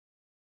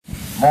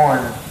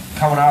Morin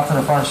coming out to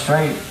the front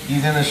straight.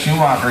 He's in the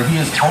Schumacher. He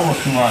is total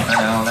Schumacher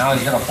now. Now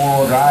he's got a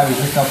 4-wheel drive. He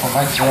picked up from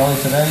Mike Cirelli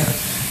today.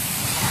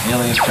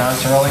 Alias John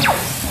Cirelli.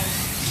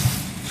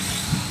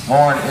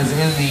 Morin is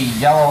in the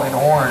yellow and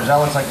orange. That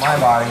looks like my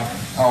body.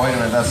 Oh, wait a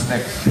minute. That's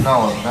Nick's.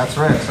 No, that's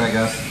Rick's, I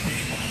guess.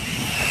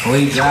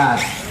 Lead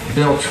that.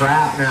 Bill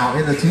Trapp now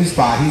in the 2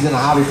 spot. He's in the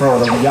Hobby Pro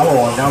with a yellow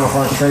one down the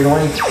front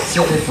straightaway.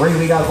 Sitting in 3,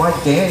 we got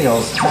Mike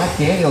Daniels. Matt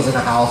Daniels in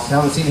the house.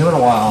 Haven't seen him in a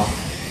while.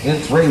 In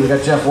 3, we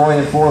got Jeff Roy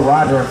in 4,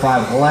 Roger in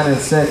 5, Glenn in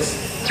 6.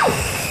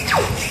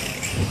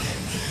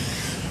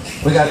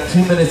 We got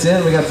 2 minutes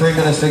in, we got 3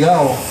 minutes to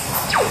go.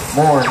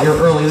 Moore, your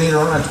early leader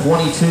on a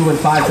 22 and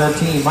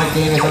 5:13. Mike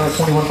Daniels on a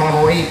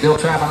 21.508. Bill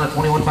Trapp on a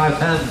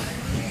 21.510.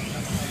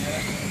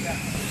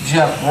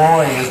 Jeff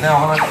Roy is now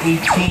on an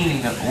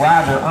 18.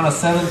 Roger on a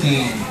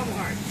 17.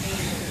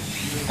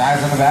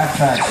 Guys on the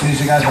backtrack. As soon as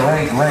you guys are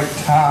ready, Greg,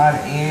 Todd,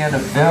 and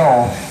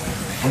Bill.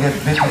 We got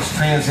Vintage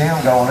Trans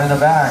Am going in the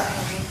back.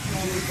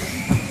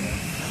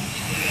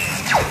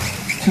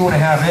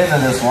 2.5 into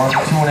this one,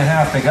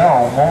 2.5 to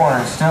go.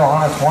 Moore still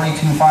on a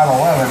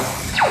 22.511.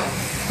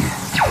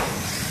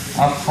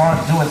 Up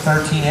front doing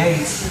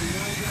 13.8.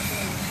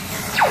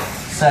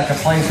 Second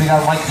place, we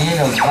got Mike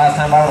Daniels. Last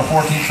time out with a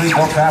 14.3.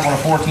 Bill Trapp with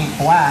a 14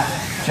 flat.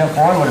 Jeff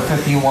Roy with a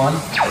 51.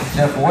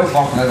 Jeff Roy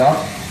bumping it up.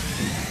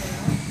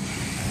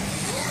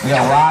 We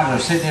got Roger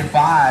sitting in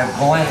 5.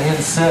 Glenn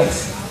in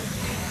 6.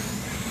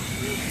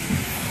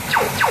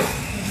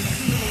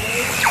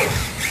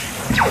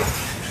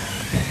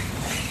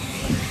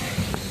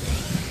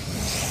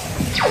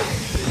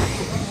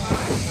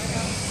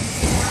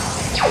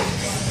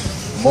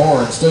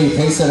 Moore, still your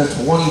pace at a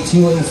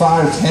 22 and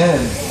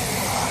 5:10.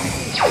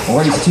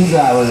 Race 2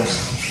 drivers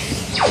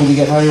should be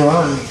getting ready to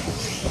run.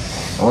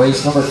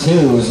 Race number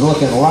 2 is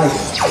looking like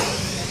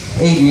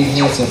Adrian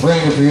Hansen,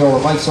 Brandon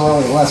Priola, Mike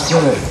Sorelli, Les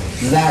Privet,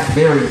 Zach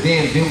Berry,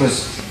 Dan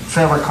Dumas,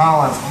 Trevor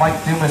Collins,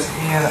 Mike Dumas,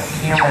 and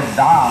Cameron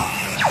Doff.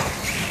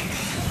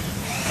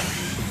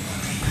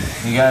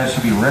 You guys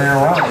should be ready to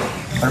run.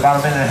 But about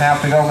a minute and a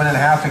half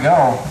to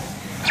go,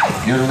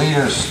 Your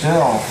leader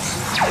still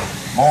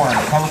Moore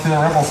comes through the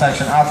ripple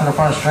section out to the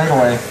front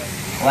straightaway.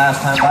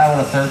 Last time by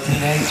with a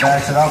 13.8,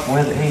 backs it up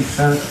with a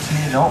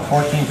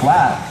 14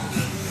 flat.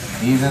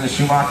 He's in the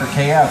Schumacher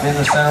KF in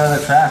the center of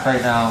the track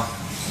right now.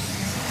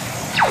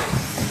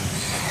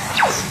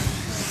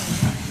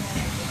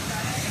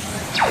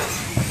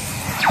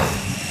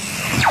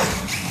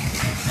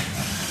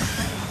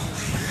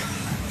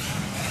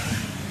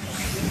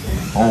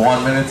 Well,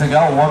 1 minute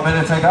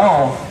to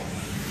go,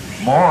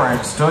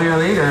 Moore, still your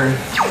leader.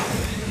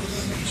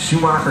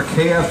 Schumacher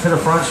KF to the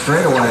front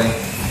straightaway.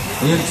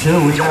 In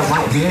 2, we got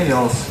Mike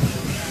Daniels.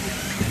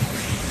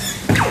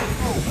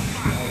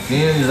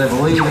 Daniels, I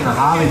believe, in the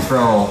Hobby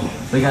Pro.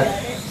 We got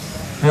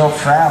Bill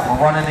Trapp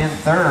running in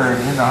 3rd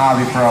in the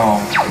Hobby Pro.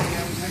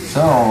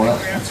 So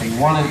that's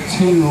 1 and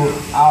 3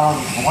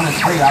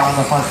 out on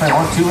the front straight.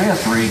 1, 2, and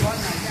 3.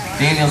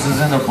 Daniels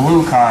is in the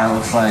blue car, it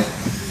looks like.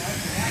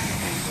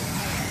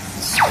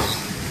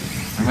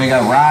 And we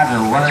got Roger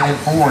running in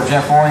 4.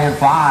 Jeff Roy in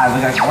 5.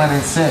 We got Glenn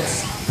in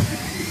 6.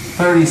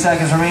 30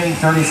 seconds remaining.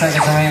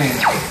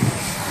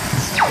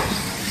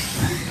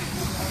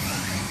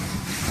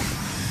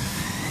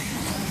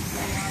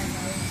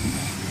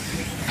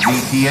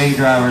 VTA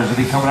drivers will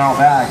be coming out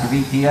back. The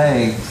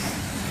VTA.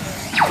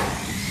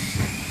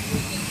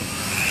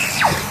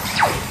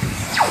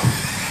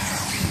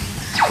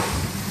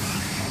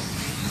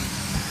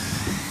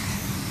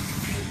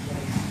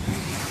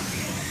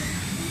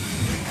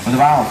 With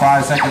about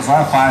 5 seconds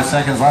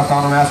left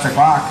on the master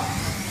clock.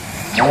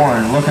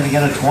 Warren looking to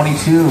get a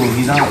 22.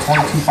 He's on a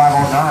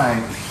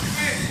 22.509.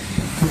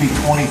 Could be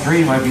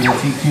 23, might be the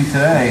TQ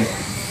today.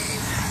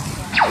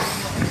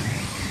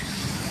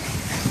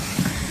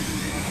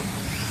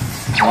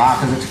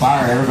 Clock is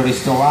expired. Everybody's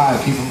still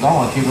live. Keep them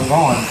going. Richard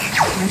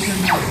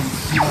Morgan,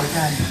 you are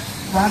done.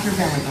 Roger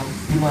Bellingham,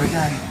 you are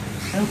done.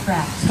 Bill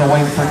Trapp. Still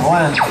waiting for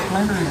Glenn.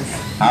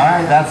 All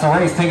right, that's the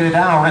race. Taking it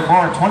down. Rick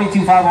Moore,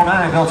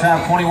 22.509. Bill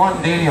Trapp,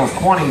 21. Daniels,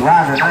 20.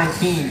 Roger,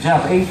 19.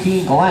 Jeff,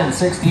 18. Glenn,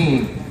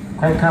 16.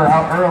 Craig Kerr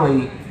out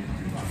early.